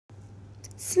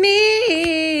Smilf.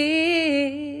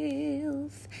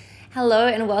 Hello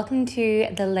and welcome to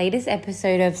the latest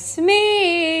episode of Smilf,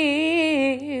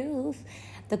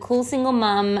 the Cool Single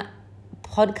Mum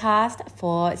podcast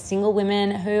for single women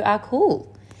who are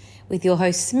cool, with your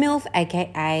host Smilf,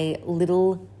 aka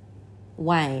Little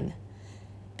Wayne,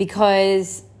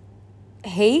 because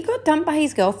he got dumped by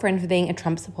his girlfriend for being a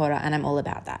Trump supporter, and I'm all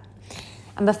about that.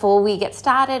 And before we get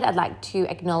started, I'd like to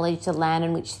acknowledge the land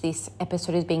in which this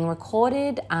episode is being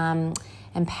recorded and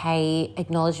pay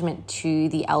acknowledgement to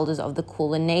the elders of the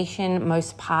Kulin Nation,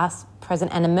 most past,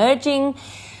 present and emerging.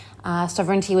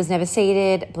 Sovereignty was never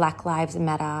ceded, Black Lives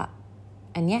Matter,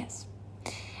 and yes.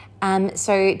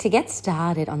 So to get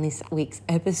started on this week's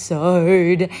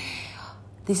episode,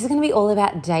 this is going to be all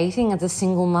about dating as a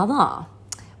single mother,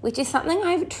 which is something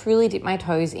I've truly dipped my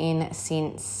toes in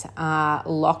since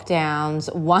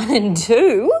lockdowns 1 and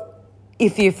 2,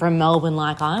 if you're from Melbourne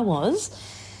like I was,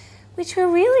 which were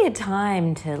really a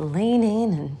time to lean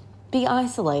in and be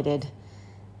isolated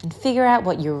and figure out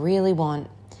what you really want.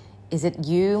 Is it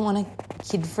you want a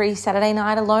kid-free Saturday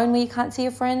night alone where you can't see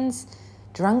your friends,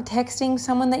 drunk texting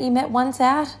someone that you met once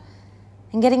out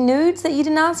and getting nudes that you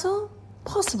didn't ask for?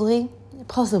 Possibly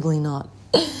not.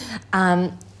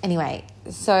 Anyway,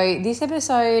 so this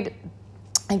episode,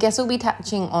 I guess we'll be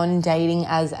touching on dating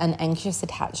as an anxious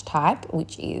attached type,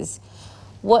 which is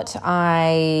what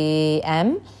I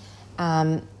am.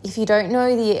 If you don't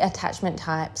know the attachment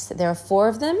types, there are 4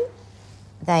 of them.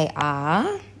 They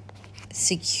are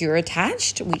secure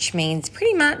attached, which means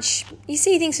pretty much you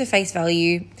see things for face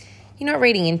value. You're not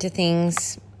reading into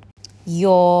things.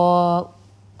 You're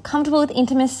comfortable with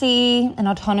intimacy and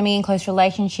autonomy in close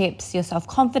relationships. You're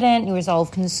self-confident. You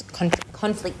resolve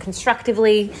conflict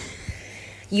constructively.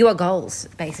 You are goals,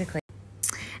 basically.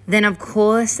 Then, of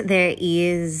course, there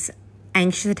is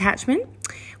anxious attachment,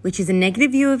 which is a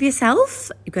negative view of yourself.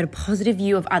 You've got a positive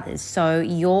view of others. So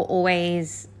you're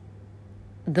always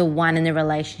the one in the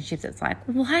relationships that's like,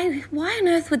 why on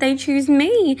earth would they choose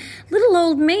me? Little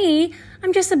old me.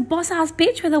 I'm just a boss-ass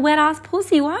bitch with a wet-ass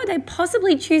pussy. Why would they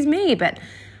possibly choose me? But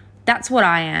that's what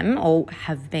I am or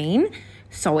have been.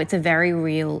 So it's a very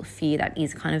real fear that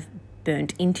is kind of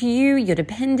burnt into you. You're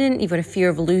dependent. You've got a fear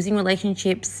of losing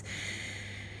relationships.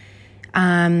 It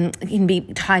can be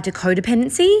tied to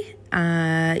codependency.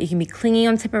 You can be clingy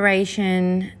on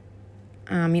separation.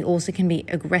 You also can be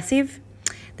aggressive.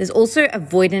 There's also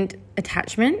avoidant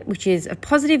attachment, which is a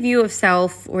positive view of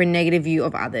self or a negative view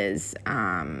of others.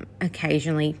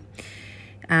 Occasionally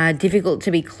difficult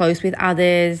to be close with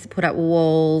others, put up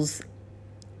walls,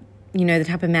 you know, the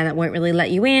type of man that won't really let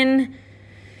you in.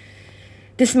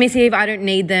 Dismissive, I don't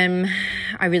need them,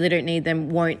 I really don't need them,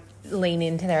 won't lean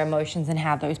into their emotions and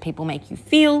how those people make you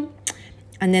feel.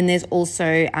 And then there's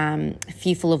also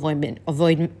fearful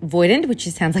avoidant, which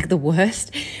just sounds like the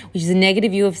worst, which is a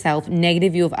negative view of self,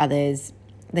 negative view of others.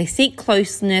 They seek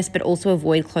closeness but also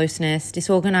avoid closeness,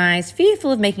 disorganized,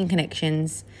 fearful of making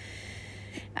connections.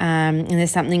 And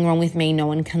there's something wrong with me, no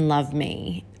one can love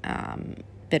me,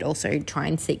 but also try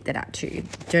and seek that out too.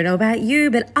 Don't know about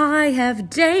you, but I have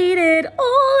dated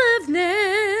all of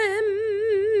them.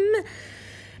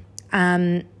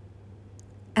 And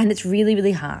it's really,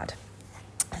 really hard.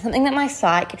 Something that my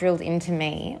psych drilled into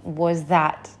me was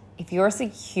that if you're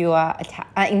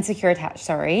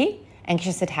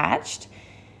anxious attached,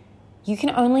 you can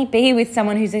only be with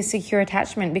someone who's a secure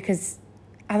attachment, because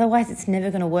otherwise it's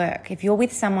never going to work. If you're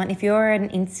with someone, if you're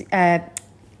an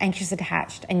anxious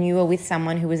attached and you are with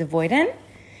someone who is avoidant,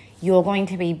 you're going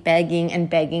to be begging and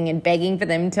begging and begging for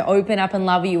them to open up and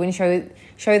love you and show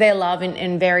their love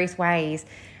in various ways.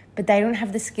 But they don't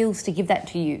have the skills to give that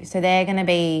to you. So they're going to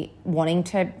be wanting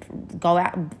to go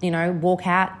out, walk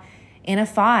out in a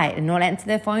fight and not answer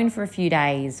their phone for a few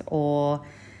days, or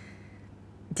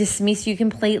dismiss you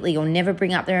completely, or never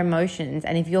bring up their emotions.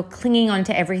 And if you're clinging on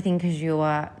to everything because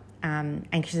you're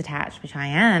anxious attached, which I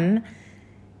am,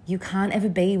 you can't ever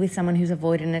be with someone who's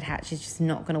avoidant attached. It's just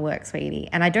not going to work, sweetie.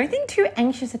 And I don't think 2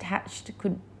 anxious attached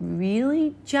could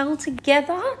really gel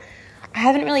together. I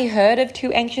haven't really heard of 2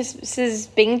 anxiouses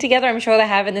being together. I'm sure they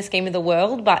have in the scheme of the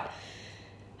world, but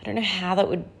I don't know how that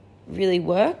would really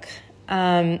work.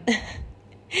 But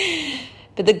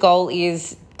the goal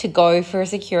is to go for a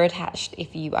secure attached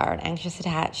if you are an anxious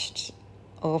attached,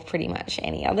 or pretty much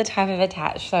any other type of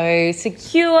attached. So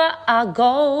secure are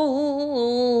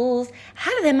goals.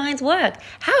 How do their minds work?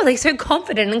 How are they so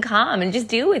confident and calm and just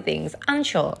deal with things?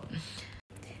 Unsure.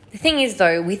 The thing is,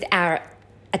 though, with our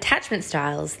attachment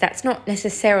styles, that's not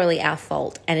necessarily our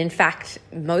fault. And in fact,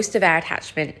 most of our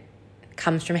attachment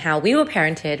comes from how we were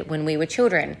parented when we were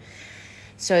children.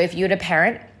 So if you had a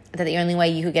parent that the only way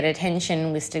you could get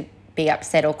attention was to be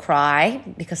upset or cry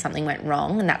because something went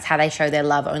wrong, and that's how they show their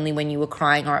love, only when you were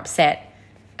crying or upset,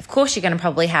 of course you're going to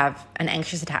probably have an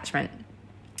anxious attachment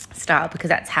style because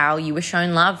that's how you were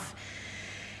shown love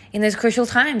in those crucial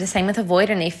times. The same with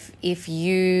avoidant. If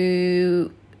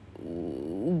you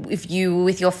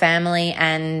with your family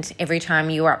and every time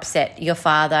you were upset, your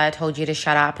father told you to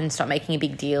shut up and stop making a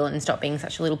big deal and stop being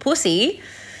such a little pussy,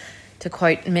 to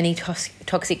quote many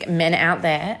toxic men out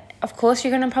there, of course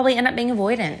you're going to probably end up being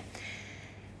avoidant.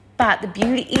 But the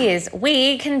beauty is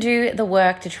we can do the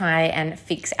work to try and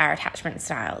fix our attachment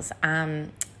styles.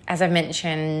 As I've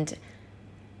mentioned,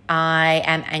 I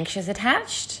am anxious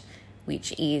attached,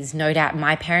 which is no doubt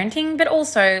my parenting, but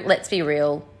also, let's be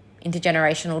real,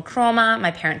 intergenerational trauma.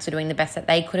 My parents were doing the best that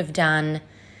they could have done,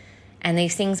 and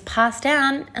these things pass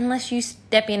down unless you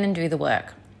step in and do the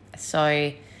work.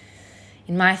 So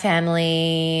in my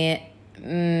family,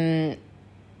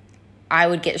 I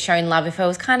would get shown love if I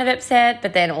was kind of upset,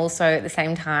 but then also at the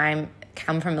same time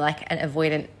come from like an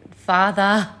avoidant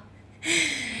father.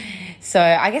 So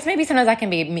I guess maybe sometimes I can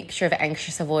be a mixture of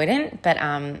anxious avoidant, but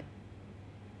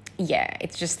yeah,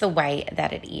 it's just the way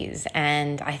that it is.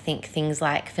 And I think things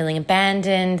like feeling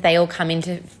abandoned, they all come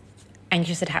into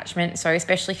anxious attachment. So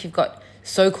especially if you've got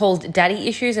so-called daddy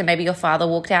issues and maybe your father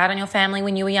walked out on your family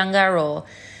when you were younger, or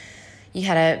you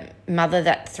had a mother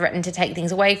that threatened to take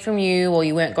things away from you, or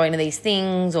you weren't going to these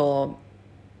things, or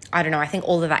I don't know. I think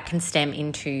all of that can stem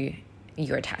into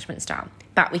your attachment style,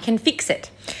 but we can fix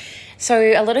it. So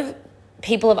a lot of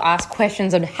people have asked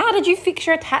questions on how did you fix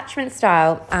your attachment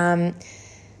style?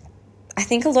 I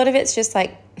think a lot of it's just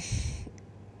like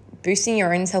boosting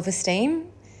your own self-esteem,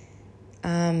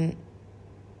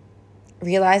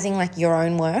 realizing like your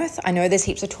own worth. I know there's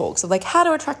heaps of talks of like how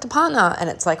to attract a partner, and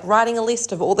it's like writing a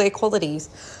list of all their qualities,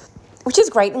 which is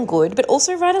great and good, but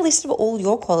also write a list of all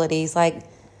your qualities. Like,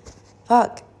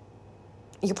 fuck,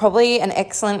 you're probably an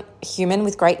excellent human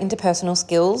with great interpersonal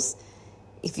skills.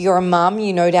 If you're a mum,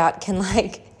 you no doubt can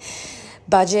like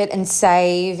budget and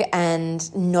save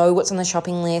and know what's on the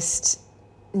shopping list,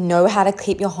 know how to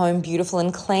keep your home beautiful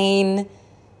and clean,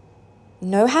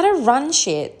 know how to run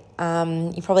shit.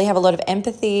 You probably have a lot of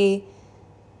empathy.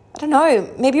 I don't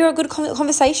know, maybe you're a good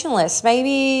conversationalist.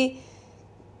 Maybe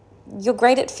you're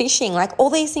great at fishing. Like, all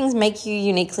these things make you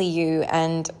uniquely you,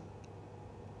 and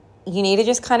you need to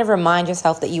just kind of remind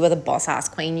yourself that you are the boss-ass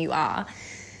queen you are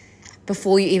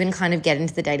before you even kind of get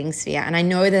into the dating sphere. And I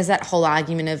know there's that whole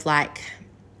argument of like,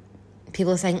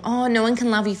 people are saying, oh, no one can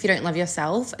love you if you don't love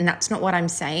yourself. And that's not what I'm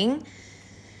saying.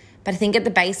 But I think at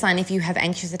the baseline, if you have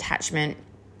anxious attachment,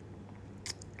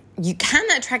 you can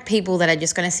attract people that are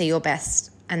just going to see your best,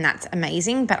 and that's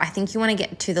amazing. But I think you want to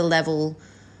get to the level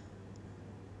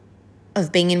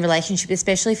of being in relationship,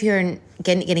 especially if you're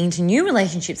getting into new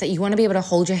relationships, that you want to be able to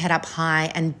hold your head up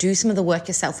high and do some of the work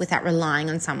yourself without relying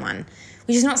on someone.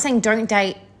 Which is not saying don't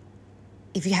date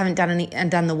if you haven't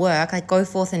done the work. Like, go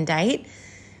forth and date,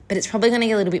 but it's probably going to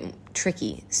get a little bit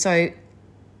tricky. So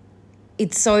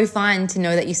it's so fine to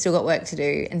know that you still got work to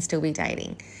do and still be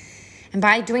dating. And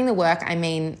by doing the work, I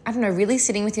mean, I don't know, really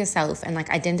sitting with yourself and like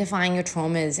identifying your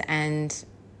traumas and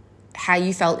how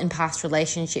you felt in past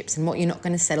relationships and what you're not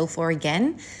going to settle for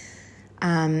again.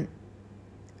 Like,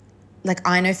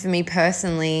 I know for me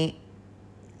personally,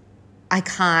 I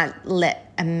can't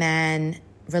let a man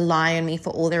rely on me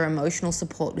for all their emotional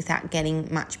support without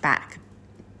getting much back.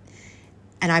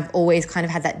 And I've always kind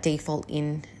of had that default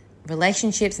in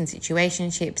relationships and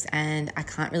situationships, and I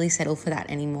can't really settle for that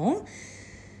anymore.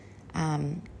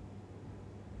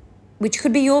 Which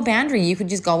could be your boundary. You could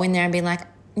just go in there and be like,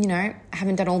 you know, I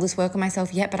haven't done all this work on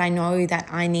myself yet, but I know that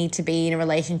I need to be in a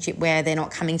relationship where they're not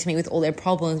coming to me with all their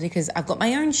problems because I've got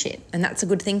my own shit. And that's a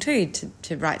good thing too,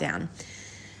 to write down.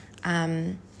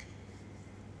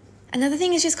 Another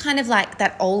thing is just kind of like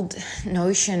that old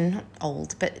notion, not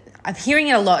old, but I'm hearing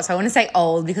it a lot, so I want to say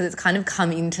old because it's kind of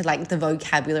come into like the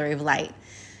vocabulary of late,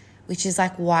 which is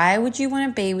like, why would you want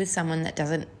to be with someone that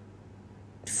doesn't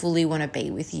fully want to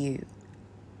be with you?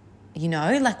 You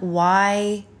know, like,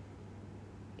 why,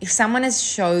 if someone has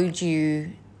showed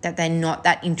you that they're not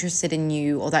that interested in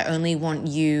you, or they only want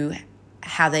you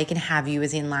how they can have you,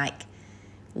 as in like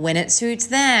when it suits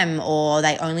them, or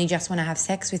they only just want to have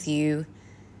sex with you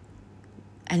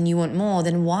and you want more,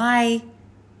 then why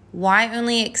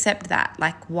only accept that?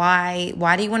 Like, why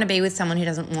do you want to be with someone who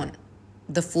doesn't want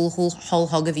the full whole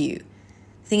hog of you?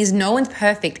 The thing is, no one's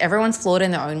perfect. Everyone's flawed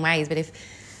in their own ways. But if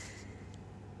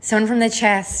someone from their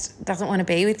chest doesn't want to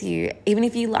be with you, even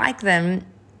if you like them,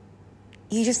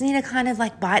 you just need to kind of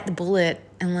like bite the bullet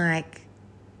and like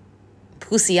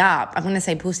pussy up. I'm going to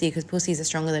say pussy because pussies are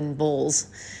stronger than balls.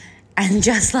 And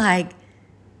just like,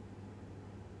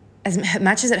 as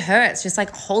much as it hurts, just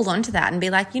like hold on to that and be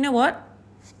like, you know what?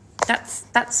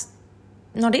 That's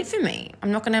not it for me.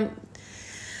 I'm not going to,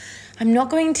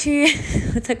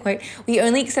 what's that quote? We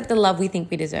only accept the love we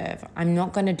think we deserve. I'm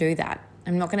not going to do that.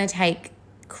 I'm not going to take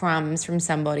crumbs from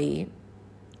somebody,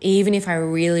 even if I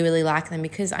really, really like them,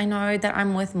 because I know that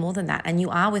I'm worth more than that, and you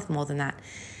are worth more than that.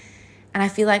 And I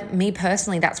feel like, me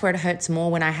personally, that's where it hurts more,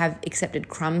 when I have accepted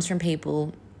crumbs from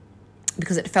people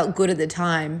because it felt good at the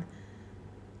time.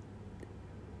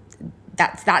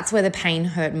 That's where the pain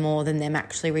hurt more than them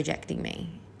actually rejecting me,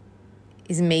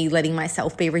 is me letting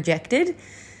myself be rejected,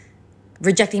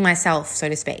 rejecting myself, so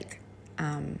to speak.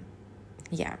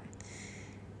 Yeah.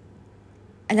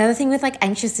 Another thing with like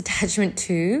anxious attachment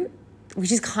too,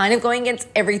 which is kind of going against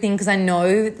everything, because I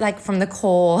know like from the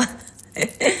core,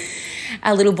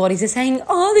 our little bodies are saying,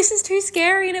 oh, this is too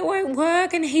scary and it won't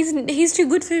work, and he's too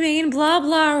good for me, and blah,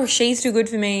 blah, or she's too good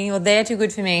for me, or they're too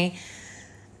good for me.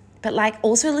 But like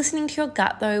also listening to your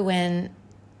gut though, when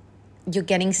you're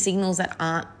getting signals that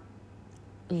aren't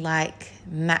like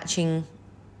matching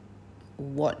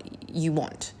what you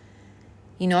want.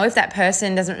 You know, if that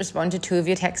person doesn't respond to 2 of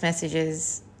your text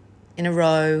messages in a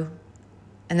row,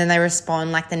 and then they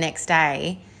respond like the next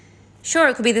day, sure,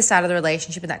 it could be the start of the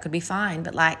relationship and that could be fine.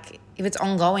 But like, if it's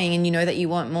ongoing and you know that you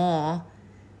want more,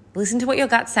 listen to what your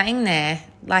gut's saying there.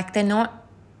 Like, they're not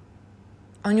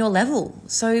on your level.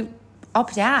 So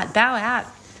opt out, bow out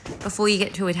before you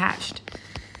get too attached.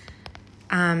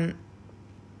 And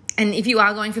if you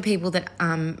are going for people that,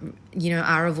 are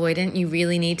avoidant, you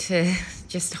really need to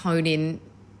just hone in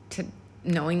to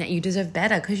knowing that you deserve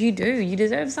better, because you do. You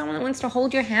deserve someone that wants to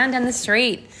hold your hand down the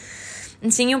street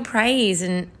and sing your praise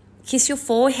and kiss your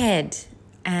forehead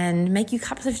and make you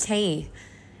cups of tea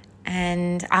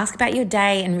and ask about your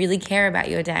day and really care about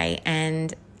your day.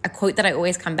 And a quote that I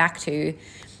always come back to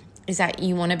is that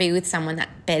you want to be with someone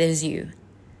that betters you.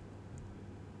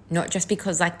 Not just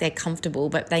because like they're comfortable,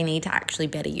 but they need to actually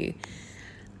better you.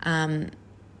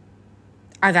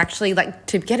 I've actually, like,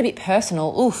 to get a bit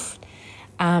personal,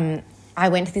 I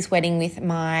went to this wedding with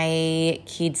my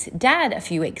kid's dad a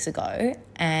few weeks ago,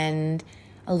 and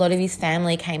a lot of his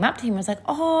family came up to him and was like,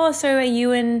 oh, so are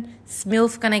you and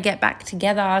Smilf going to get back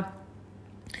together?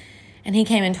 And he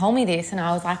came and told me this, and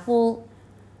I was like, well,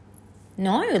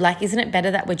 no, like, isn't it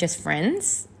better that we're just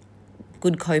friends,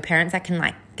 good co-parents that can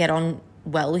like get on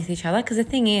well with each other? Because the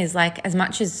thing is, like, as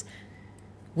much as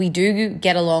we do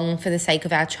get along for the sake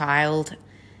of our child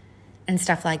and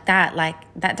stuff like that, like,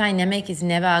 that dynamic is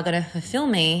never going to fulfill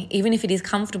me, even if it is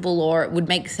comfortable or it would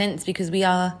make sense because we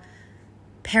are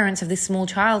parents of this small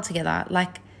child together.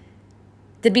 Like,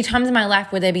 there'd be times in my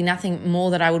life where there'd be nothing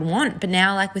more that I would want, but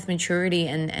now, like, with maturity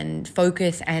and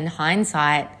focus and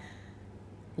hindsight,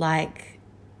 like,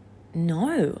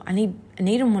 no, I need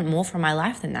and want more from my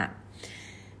life than that.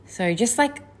 So just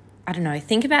like, I don't know,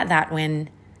 think about that when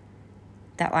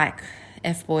that like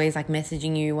F-boy is like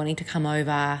messaging you, wanting to come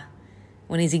over,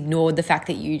 when he's ignored the fact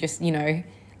that you just,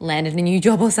 landed a new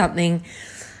job or something.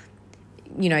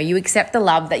 You accept the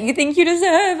love that you think you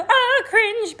deserve.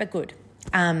 Cringe, but good.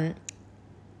 But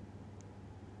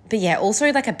yeah,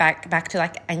 also like back to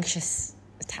like anxious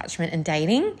attachment and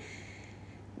dating.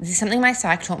 This is something my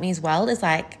psych taught me as well, is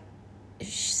like,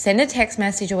 send a text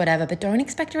message or whatever, but don't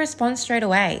expect a response straight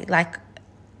away. Like,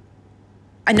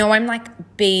 I know I'm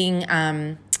like being,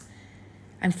 I'm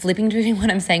flipping between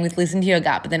what I'm saying with listen to your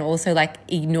gut, but then also like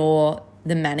ignore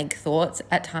the manic thoughts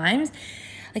at times.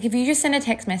 Like, if you just send a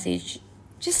text message,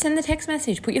 just send the text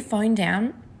message, put your phone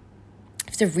down.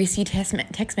 If it's a risky text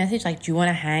message, like, do you want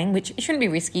to hang? Which it shouldn't be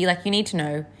risky. Like, you need to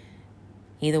know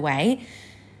either way.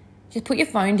 Just put your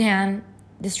phone down,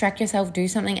 distract yourself, do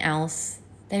something else.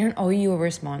 They don't owe you a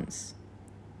response.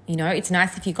 It's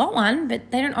nice if you got one,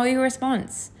 but they don't owe you a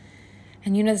response.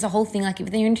 And, there's a whole thing, like,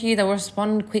 if they're into you, they'll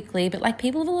respond quickly. But, like,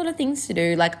 people have a lot of things to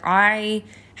do. Like, I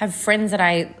have friends that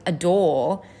I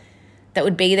adore that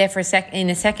would be there for in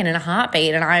a second in a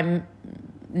heartbeat, and I'm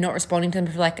not responding to them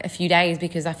for, like, a few days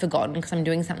because I've forgotten because I'm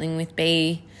doing something with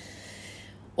B,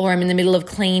 or I'm in the middle of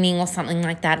cleaning or something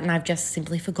like that, and I've just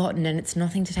simply forgotten, and it's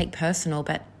nothing to take personal,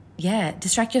 but yeah,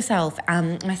 distract yourself.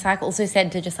 My psych also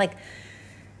said to just like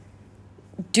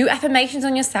do affirmations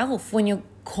on yourself when you're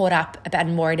caught up about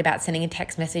and worried about sending a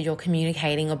text message or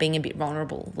communicating or being a bit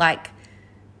vulnerable. Like,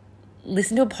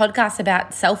 listen to a podcast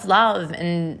about self-love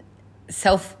and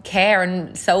self-care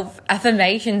and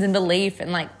self-affirmations and belief,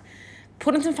 and like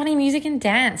put on some funny music and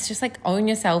dance. Just like own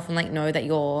yourself and like know that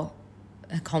you're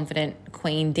a confident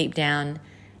queen deep down,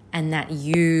 and that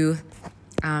you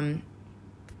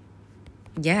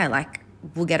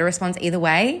will get a response either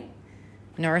way,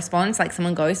 no response, like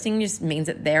someone ghosting just means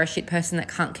that they're a shit person that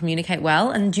can't communicate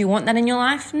well. And do you want that in your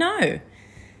life? No.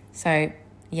 So,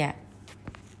 yeah.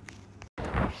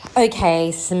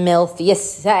 Okay, Smilf, you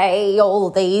say all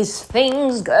these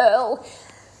things, girl.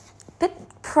 But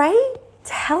pray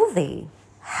tell thee,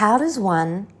 how does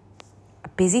one, a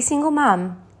busy single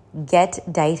mum, get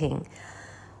dating?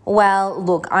 Well,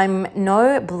 look, I'm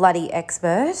no bloody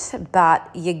expert, but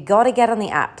you got to get on the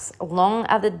apps.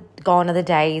 Gone are the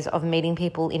days of meeting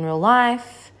people in real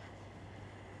life.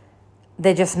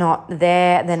 They're just not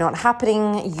there. They're not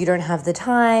happening. You don't have the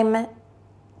time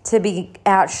to be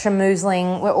out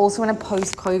schmoozling. We're also in a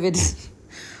post-COVID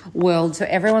world, so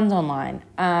everyone's online.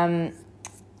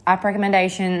 App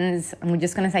recommendations, I'm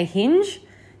just going to say Hinge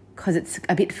because it's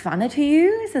a bit funner to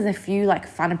use. There's a few like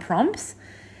funner prompts.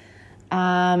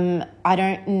 I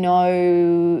don't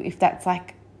know if that's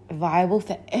like viable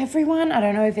for everyone. I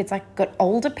don't know if it's like got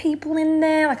older people in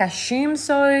there. Like I assume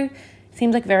so.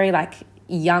 Seems like very like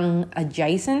young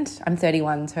adjacent. I'm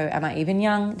 31, so am I even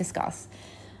young? Discuss.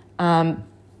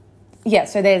 Yeah,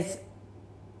 so there's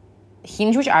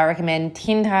Hinge, which I recommend.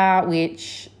 Tinder,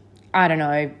 which I don't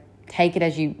know. Take it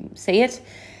as you see it.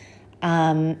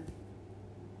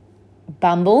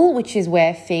 Bumble, which is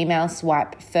where females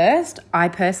swipe first. I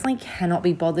personally cannot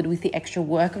be bothered with the extra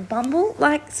work of Bumble.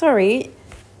 Like, sorry,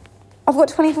 I've got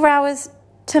 24 hours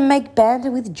to make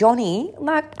banter with Johnny.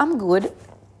 Like, I'm good.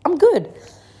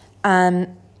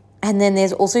 And then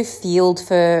there's also Field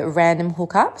for random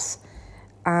hookups.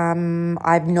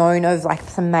 I've known of like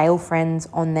some male friends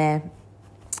on there.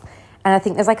 And I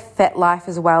think there's like FetLife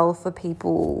as well for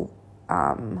people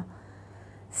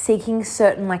seeking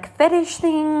certain like fetish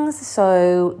things.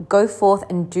 So go forth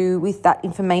and do with that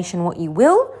information what you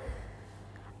will.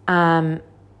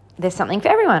 There's something for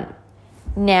everyone.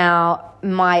 Now,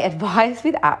 my advice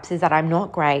with apps is that I'm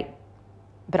not great,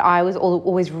 but I was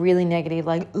always really negative,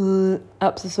 like,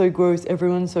 apps are so gross,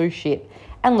 everyone's so shit.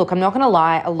 And look, I'm not going to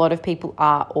lie, a lot of people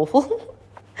are awful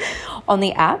on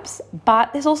the apps,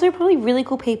 but there's also probably really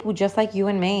cool people just like you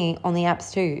and me on the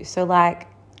apps too. So like,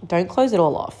 don't close it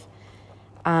all off.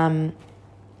 I'm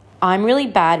really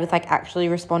bad with like actually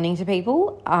responding to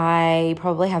people. I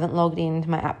probably haven't logged into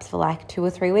my apps for like 2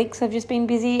 or 3 weeks. I've just been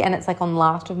busy and it's like on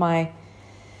last of my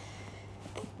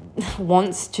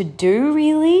wants to do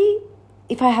really.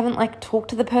 If I haven't like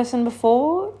talked to the person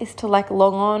before, is to like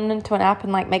log on to an app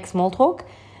and like make small talk.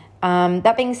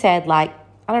 That being said, like,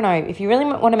 I don't know, if you really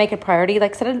want to make a priority,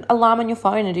 like set an alarm on your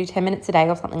phone and do 10 minutes a day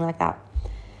or something like that.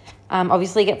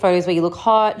 Obviously get photos where you look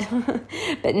hot,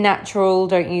 but natural.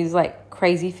 Don't use like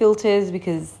crazy filters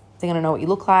because they're going to know what you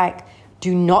look like.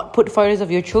 Do not put photos of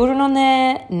your children on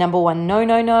there. Number one, no. I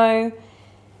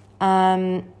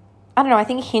don't know. I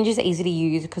think Hinge is easy to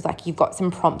use because like you've got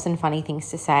some prompts and funny things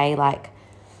to say. Like,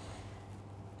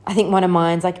 I think one of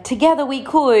mine's like, together we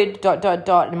could, ...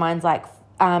 And mine's like,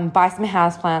 buy some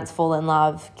houseplants, fall in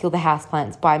love, kill the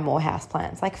houseplants, buy more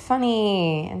houseplants. Like,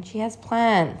 funny. And she has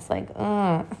plants. Like,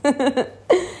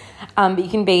 But you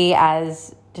can be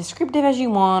as descriptive as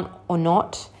you want or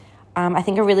not. I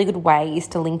think a really good way is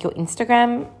to link your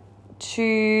Instagram to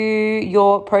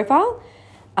your profile.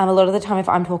 A lot of the time if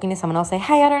I'm talking to someone, I'll say,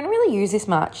 hey, I don't really use this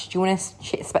much. Do you want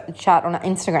to chat on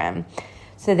Instagram?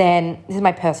 So then, this is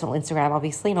my personal Instagram,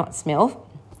 obviously, not Smilf.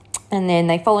 And then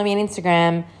they follow me on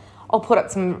Instagram. I'll put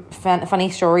up some funny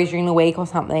stories during the week or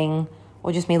something,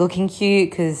 or just me looking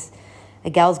cute because a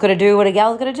gal's got to do what a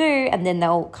gal's got to do. And then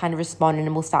they'll kind of respond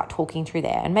and we'll start talking through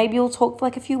there. And maybe we'll talk for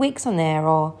like a few weeks on there.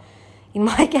 Or in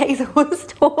my case, I was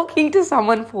talking to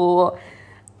someone for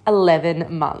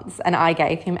 11 months and I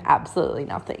gave him absolutely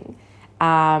nothing.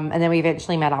 And then we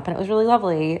eventually met up and it was really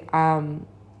lovely.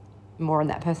 More on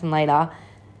that person later.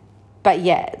 But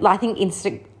yeah, I think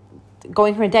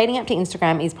going from a dating app to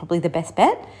Instagram is probably the best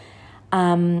bet.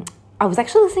 I was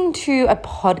actually listening to a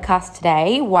podcast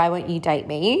today, Why Won't You Date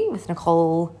Me, with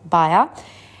Nicole Byer,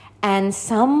 and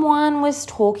someone was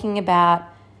talking about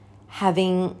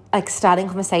starting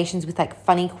conversations with like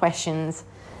funny questions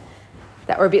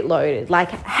that were a bit loaded.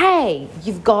 Like, hey,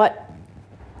 you've got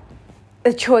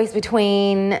a choice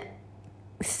between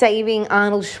saving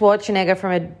Arnold Schwarzenegger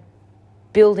from a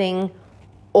building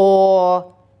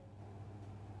or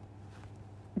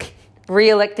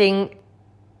re-electing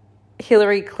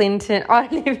Hillary Clinton. I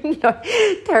don't even know.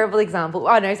 Terrible example.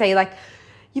 I don't know. Say like,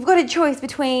 you've got a choice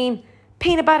between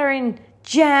peanut butter and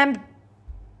jam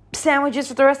sandwiches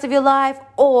for the rest of your life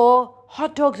or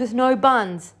hot dogs with no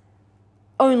buns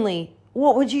only.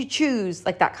 What would you choose?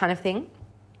 Like that kind of thing.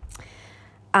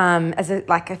 As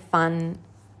a fun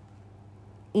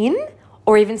in,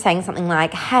 or even saying something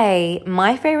like, hey,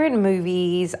 my favorite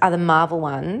movies are the Marvel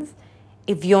ones.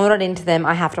 if you're not into them,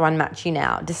 I have to unmatch you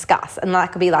now. Discuss. And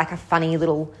that could be like a funny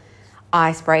little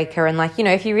icebreaker. And like, you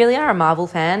know, if you really are a Marvel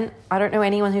fan, I don't know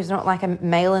anyone who's not like a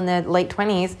male in their late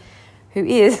 20s who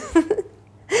is.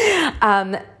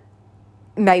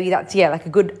 Maybe that's, like a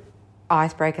good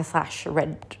icebreaker /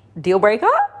 red deal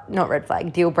breaker. Not red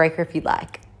flag, deal breaker if you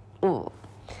like. Ooh.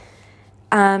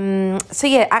 So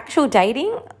actual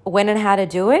dating, when and how to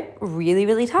do it, really,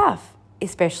 really tough,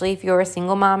 especially if you're a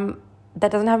single mum that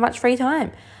doesn't have much free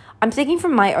time. I'm speaking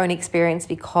from my own experience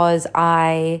because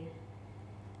I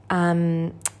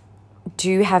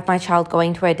do have my child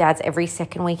going to her dad's every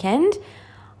second weekend.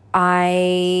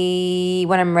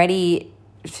 When I'm ready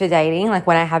for dating, like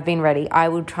when I have been ready, I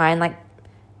would try and like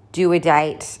do a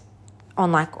date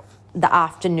on like the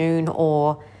afternoon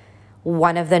or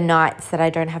one of the nights that I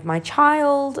don't have my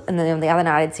child, and then the other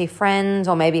night I'd see friends,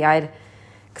 or maybe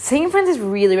seeing friends is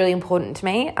really, really important to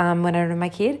me when I don't have my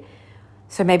kid.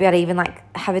 So maybe I'd even like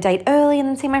have a date early and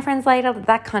then see my friends later,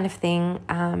 that kind of thing.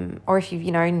 Or if you've,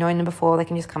 known them before, they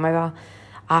can just come over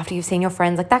after you've seen your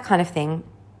friends, like that kind of thing.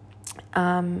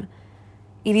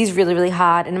 It is really, really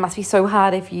hard, and it must be so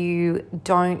hard if you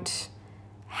don't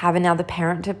have another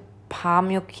parent to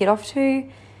palm your kid off to.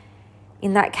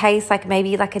 In that case, like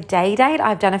maybe like a day date,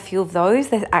 I've done a few of those.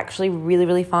 They're actually really,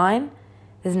 really fine.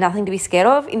 There's nothing to be scared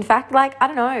of. In fact, like, I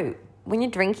don't know, when you're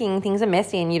drinking, things are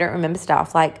messy and you don't remember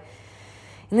stuff. Like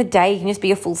in the day, you can just be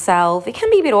your full self. It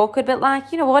can be a bit awkward, but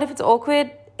like, you know what? If it's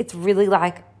awkward, it's really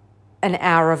like an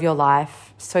hour of your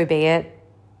life. So be it.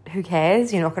 Who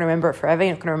cares? You're not going to remember it forever.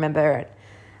 You're not going to remember it.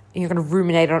 You're going to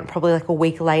ruminate on it probably like a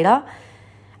week later.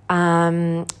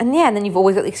 And then you've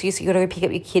always got the excuse you got to go pick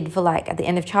up your kid for like at the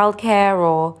end of childcare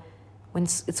or when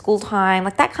it's school time,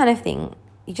 like that kind of thing.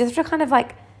 You just have to kind of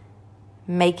like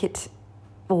make it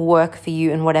work for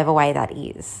you in whatever way that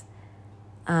is.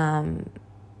 And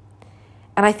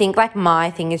I think like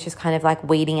my thing is just kind of like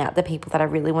weeding out the people that I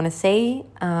really want to see.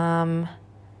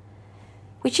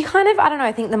 Which you kind of, I don't know,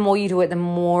 I think the more you do it, the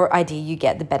more idea you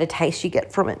get, the better taste you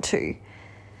get from it too.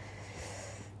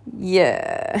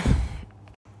 Yeah.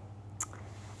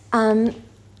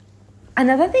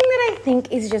 Another thing that I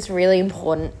think is just really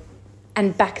important,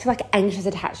 and back to like anxious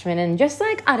attachment and just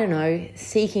like, I don't know,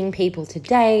 seeking people to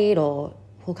date or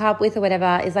hook up with or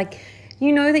whatever, is like,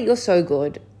 that you're so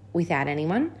good without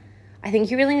anyone. I think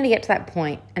you really need to get to that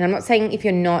point. And I'm not saying if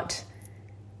you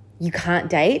can't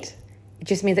date. It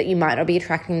just means that you might not be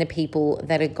attracting the people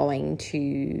that are going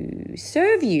to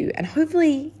serve you. And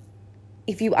hopefully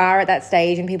if you are at that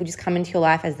stage and people just come into your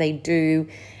life as they do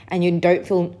and you don't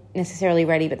feel necessarily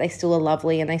ready, but they still are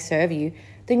lovely and they serve you,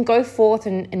 then go forth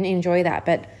and enjoy that.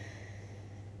 But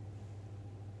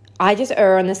I just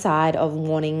err on the side of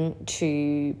wanting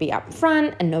to be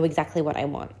upfront and know exactly what I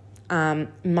want.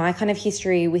 My kind of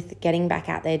history with getting back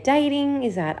out there dating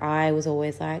is that I was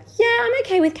always like, yeah, I'm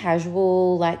okay with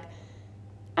casual, like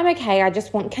I'm okay, I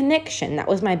just want connection. That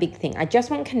was my big thing. I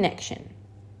just want connection.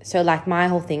 So like my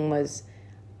whole thing was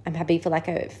I'm happy for like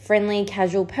a friendly,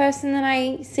 casual person that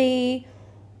I see,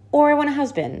 or I want a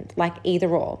husband, like either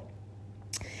or.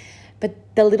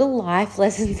 But the little life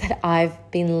lessons that I've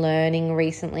been learning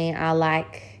recently are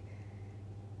like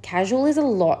casual is a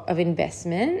lot of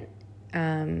investment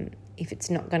if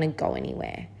it's not going to go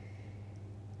anywhere.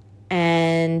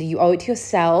 And you owe it to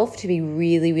yourself to be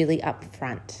really, really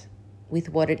upfront with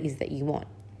what it is that you want.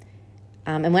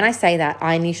 And when I say that,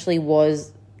 I initially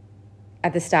was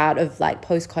at the start of like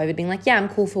post-COVID being like, yeah, I'm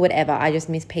cool for whatever. I just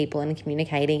miss people and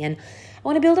communicating, and I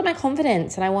want to build up my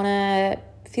confidence, and I want to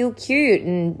feel cute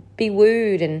and be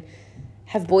wooed and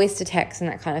have boys to text and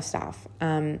that kind of stuff,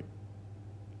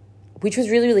 which was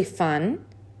really, really fun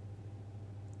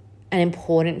and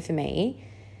important for me.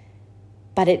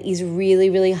 But it is really,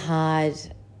 really hard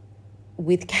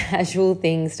with casual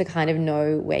things to kind of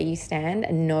know where you stand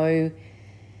and know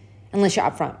unless you're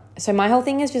upfront. So my whole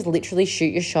thing is just literally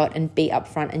shoot your shot and be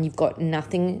upfront, and you've got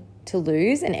nothing to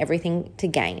lose and everything to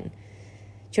gain.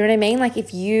 Do you know what I mean? Like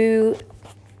if you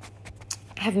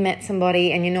have met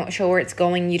somebody and you're not sure where it's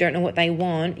going, you don't know what they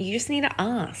want, you just need to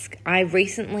ask. I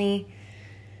recently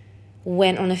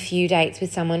went on a few dates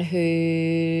with someone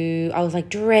who I was like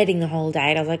dreading the whole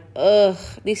date. I was like, ugh,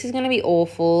 this is going to be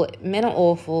awful. Men are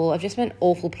awful. I've just met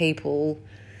awful people,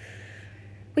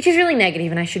 which is really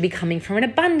negative, and I should be coming from an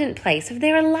abundant place of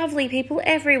there are lovely people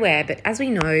everywhere. But as we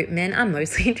know, men are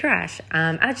mostly trash.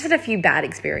 I just had a few bad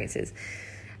experiences.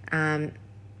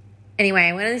 Anyway,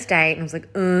 I went on this date and I was like,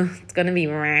 it's going to be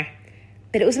meh.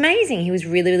 But it was amazing. He was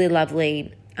really, really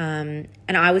lovely. And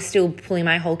I was still pulling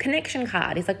my whole connection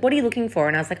card. He's like, what are you looking for?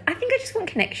 And I was like, I think I just want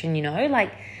connection,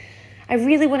 like I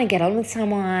really want to get on with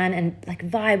someone and like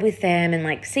vibe with them and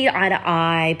like see eye to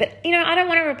eye. But, I don't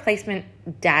want a replacement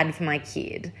dad for my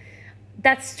kid.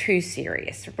 That's too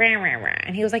serious.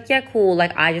 And he was like, yeah, cool.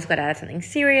 Like, I just got out of something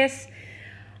serious.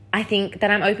 I think that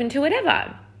I'm open to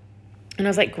whatever. And I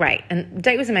was like, great. And the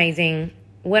date was amazing.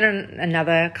 Went on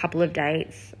another couple of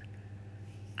dates.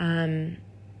 And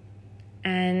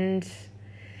it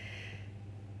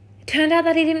turned out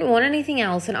that he didn't want anything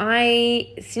else. And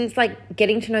I, since like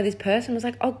getting to know this person, was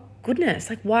like, oh goodness,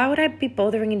 like why would I be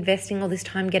bothering investing all this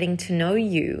time getting to know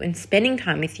you and spending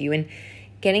time with you and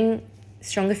getting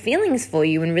stronger feelings for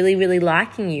you and really, really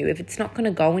liking you if it's not going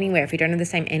to go anywhere, if we don't have the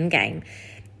same end game.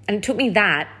 And it took me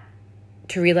that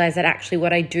to realize that actually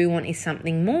what I do want is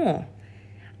something more.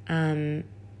 And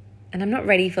I'm not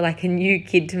ready for like a new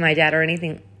kid to my dad or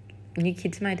anything. New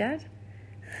kid to my dad?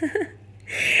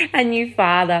 A new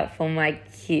father for my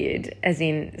kid, as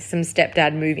in some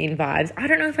stepdad move-in vibes. I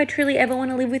don't know if I truly ever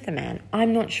want to live with a man.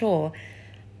 I'm not sure.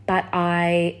 But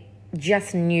I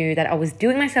just knew that I was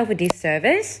doing myself a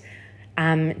disservice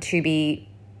to be,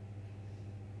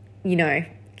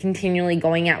 continually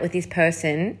going out with this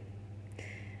person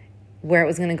where it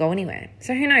was going to go anywhere.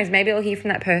 So who knows? Maybe I'll hear from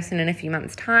that person in a few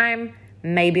months' time.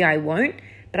 Maybe I won't.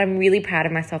 But I'm really proud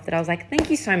of myself that I was like, thank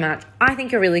you so much. I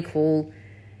think you're really cool.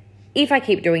 If I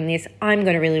keep doing this, I'm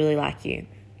going to really, really like you.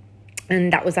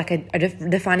 And that was like a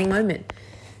defining moment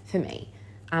for me.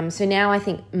 So now I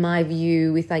think my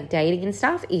view with like dating and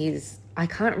stuff is I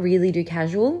can't really do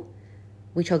casual,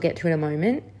 which I'll get to in a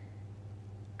moment.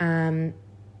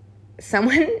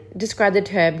 Someone described the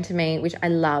term to me, which I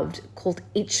loved, called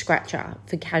itch scratcher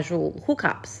for casual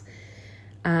hookups.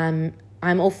 I'm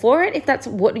all for it if that's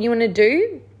what you want to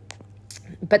do.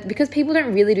 But because people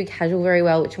don't really do casual very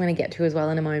well, which I'm going to get to as well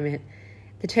in a moment,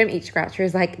 the term itch scratcher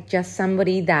is like just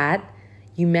somebody that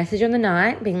you message on the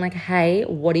night being like, hey,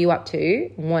 what are you up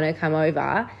to? Want to come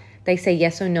over? They say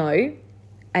yes or no.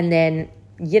 And then,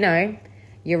 you're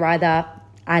either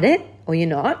at it or you're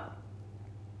not.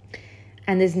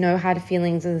 And there's no hard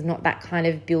feelings. There's not that kind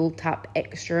of built up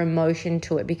extra emotion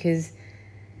to it, because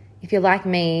if you're like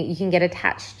me, you can get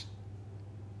attached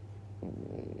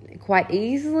quite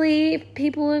easily if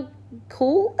people are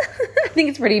cool. I think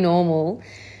it's pretty normal.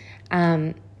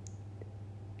 But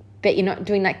you're not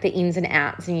doing like the ins and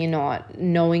outs, and you're not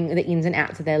knowing the ins and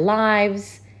outs of their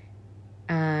lives.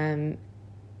 And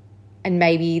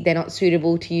maybe they're not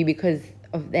suitable to you because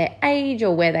of their age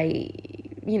or where they,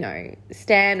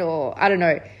 stand, or I don't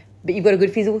know. But you've got a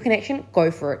good physical connection,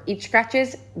 go for it. Itch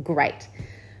scratches, great.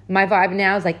 My vibe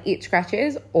now is like itch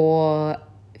scratches or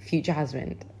future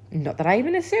husband. Not that I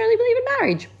even necessarily believe in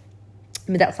marriage,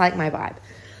 but that's like my vibe.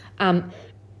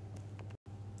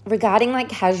 Regarding like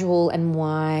casual and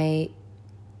why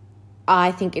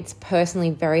I think it's personally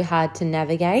very hard to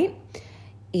navigate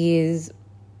is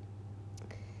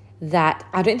that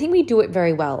I don't think we do it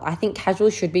very well. I think casual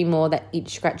should be more that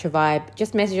itch scratcher vibe,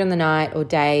 just message on the night or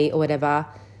day or whatever,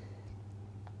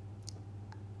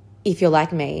 if you're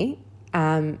like me.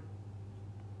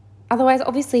 Otherwise,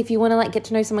 obviously, if you want to like get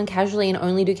to know someone casually and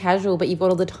only do casual, but you've got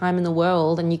all the time in the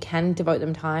world and you can devote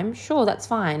them time, sure, that's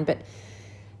fine. But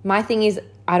my thing is,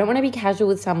 I don't want to be casual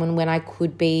with someone when I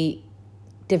could be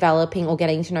developing or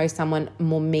getting to know someone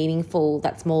more meaningful,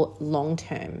 that's more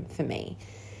long-term for me.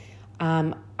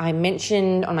 I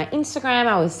mentioned on my Instagram,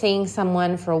 I was seeing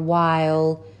someone for a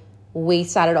while. We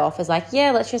started off as like,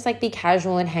 yeah, let's just like be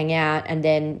casual and hang out. And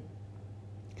then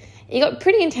it got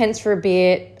pretty intense for a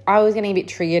bit. I was getting a bit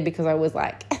triggered because I was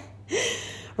like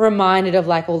reminded of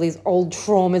like all these old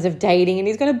traumas of dating, and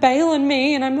he's going to bail on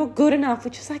me and I'm not good enough,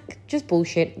 which is like just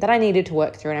bullshit that I needed to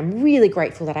work through. And I'm really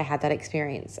grateful that I had that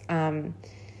experience.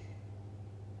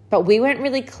 But we weren't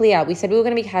really clear. We said we were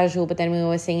going to be casual, but then we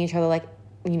were seeing each other like,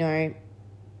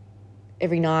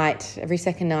 every night, every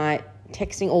second night,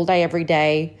 texting all day, every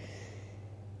day.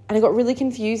 And it got really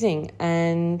confusing.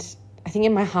 And I think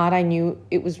in my heart, I knew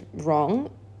it was wrong.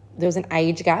 There was an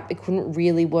age gap. It couldn't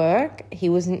really work. He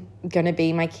wasn't going to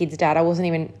be my kid's dad. I wasn't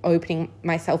even opening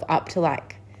myself up to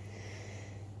like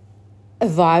a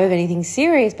vibe of anything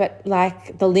serious. But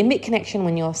like the limbic connection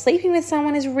when you're sleeping with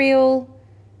someone is real.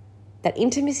 That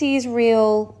intimacy is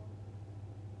real.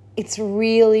 It's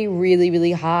really, really,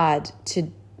 really hard to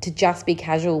just be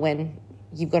casual when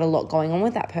you've got a lot going on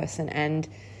with that person, and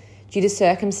due to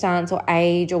circumstance or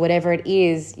age or whatever it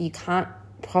is, you can't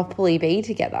properly be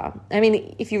together. I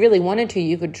mean, if you really wanted to,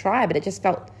 you could try, but it just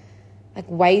felt like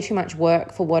way too much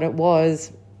work for what it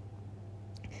was.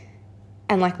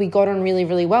 And like we got on really,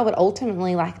 really well, but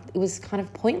ultimately like it was kind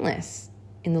of pointless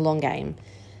in the long game.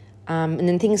 And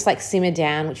then things like simmered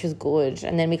down, which was good.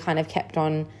 And then we kind of kept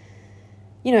on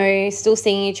you know, still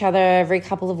seeing each other every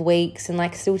couple of weeks and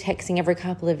like still texting every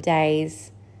couple of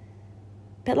days.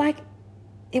 But like,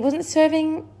 it was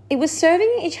serving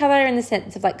each other in the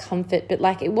sense of like comfort, but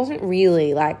like it wasn't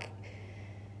really like,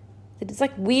 it's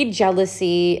like weird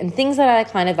jealousy and things that I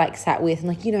kind of like sat with and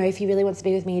like, you know, if he really wants to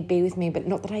be with me, he'd be with me, but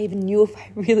not that I even knew if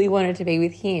I really wanted to be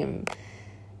with him.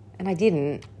 And I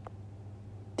didn't.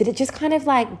 But it just kind of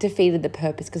like defeated the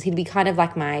purpose because he'd be kind of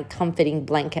like my comforting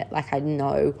blanket. Like I'd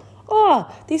know,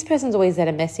 oh, this person's always there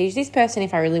to message. This person,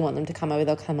 if I really want them to come over,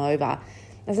 they'll come over.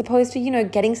 As opposed to, you know,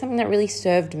 getting something that really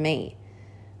served me.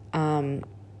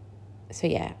 So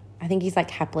yeah, I think he's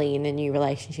like happily in a new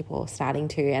relationship or starting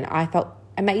to. And I felt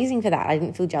amazing for that. I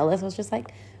didn't feel jealous. I was just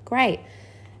like, great.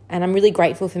 And I'm really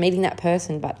grateful for meeting that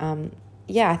person. But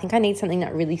yeah, I think I need something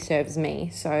that really serves me.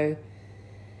 So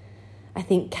I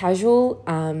think casual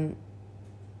can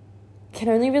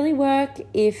only really work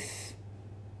if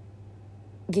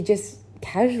you're just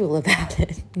casual about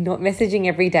it, not messaging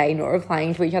every day, not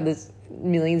replying to each other's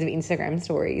millions of Instagram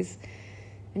stories,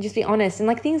 and just be honest. And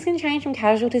like things can change from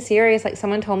casual to serious. Like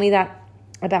someone told me that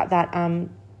about that in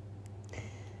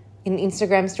an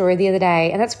Instagram story the other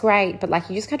day, and that's great, but like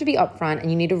you just have to be upfront and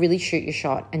you need to really shoot your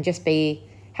shot and just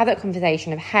have that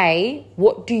conversation of, hey,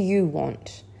 what do you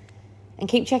want? And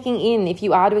keep checking in. If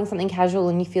you are doing something casual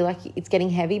and you feel like it's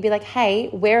getting heavy, be like, hey,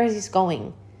 where is this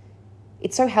going?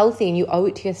 It's so healthy and you owe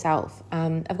it to yourself.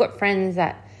 I've got friends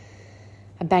that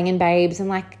are banging babes and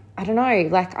like, I don't know,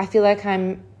 like I feel like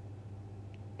I'm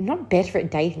not better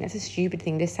at dating. That's a stupid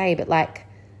thing to say, but like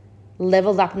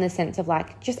leveled up in the sense of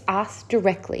like, just ask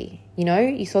directly. You know,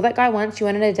 you saw that guy once, you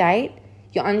went on a date,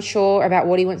 you're unsure about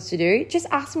what he wants to do. Just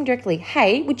ask him directly,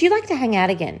 hey, would you like to hang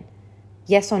out again?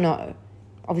 Yes or no?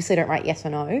 Obviously don't write yes or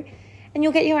no. And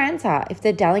you'll get your answer. If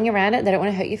they're dallying around it, they don't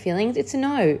want to hurt your feelings, it's a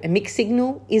no. A mixed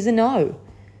signal is a no.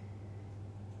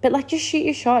 But like just shoot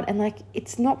your shot and like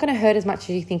it's not going to hurt as much as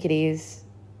you think it is.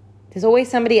 There's always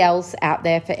somebody else out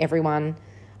there for everyone.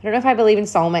 I don't know if I believe in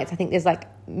soulmates. I think there's like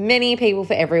many people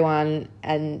for everyone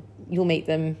and you'll meet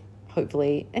them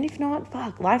hopefully. And if not,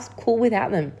 fuck, life's cool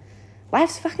without them.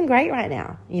 Life's fucking great right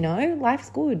now, you know? Life's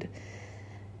good.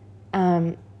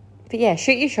 But yeah,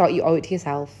 shoot your shot. You owe it to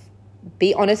yourself.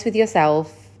 Be honest with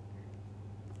yourself.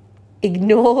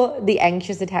 Ignore the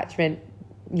anxious attachment,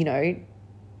 you know.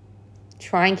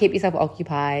 Try and keep yourself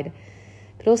occupied.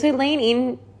 But also lean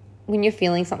in when you're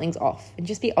feeling something's off and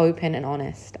just be open and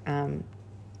honest.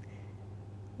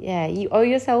 Yeah, you owe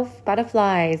yourself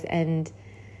butterflies and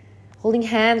holding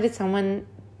hands with someone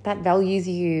that values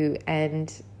you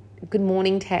and good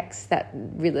morning texts that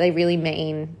they really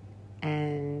mean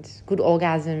and good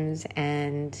orgasms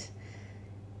and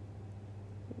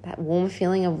that warm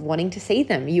feeling of wanting to see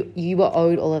them. You were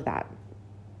owed all of that.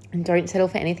 And don't settle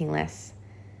for anything less.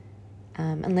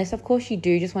 Unless, of course, you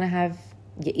do just want to have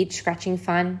your itch scratching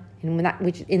fun. And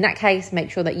which in that case,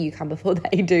 make sure that you come before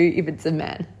they do if it's a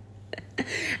man.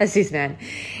 A cis man.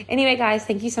 Anyway, guys,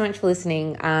 thank you so much for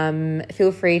listening.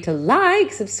 Feel free to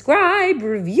like, subscribe,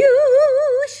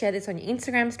 review, share this on your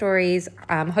Instagram stories.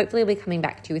 Hopefully I'll be coming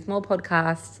back to you with more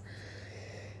podcasts.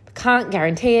 Can't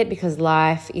guarantee it because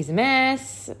life is a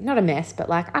mess. Not a mess, but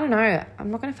like, I don't know.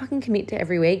 I'm not going to fucking commit to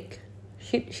every week.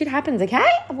 Shit happens, okay?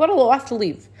 I've got a life to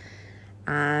live.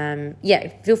 Yeah,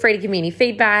 feel free to give me any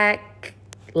feedback.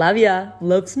 Love ya.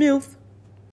 Love Smilf.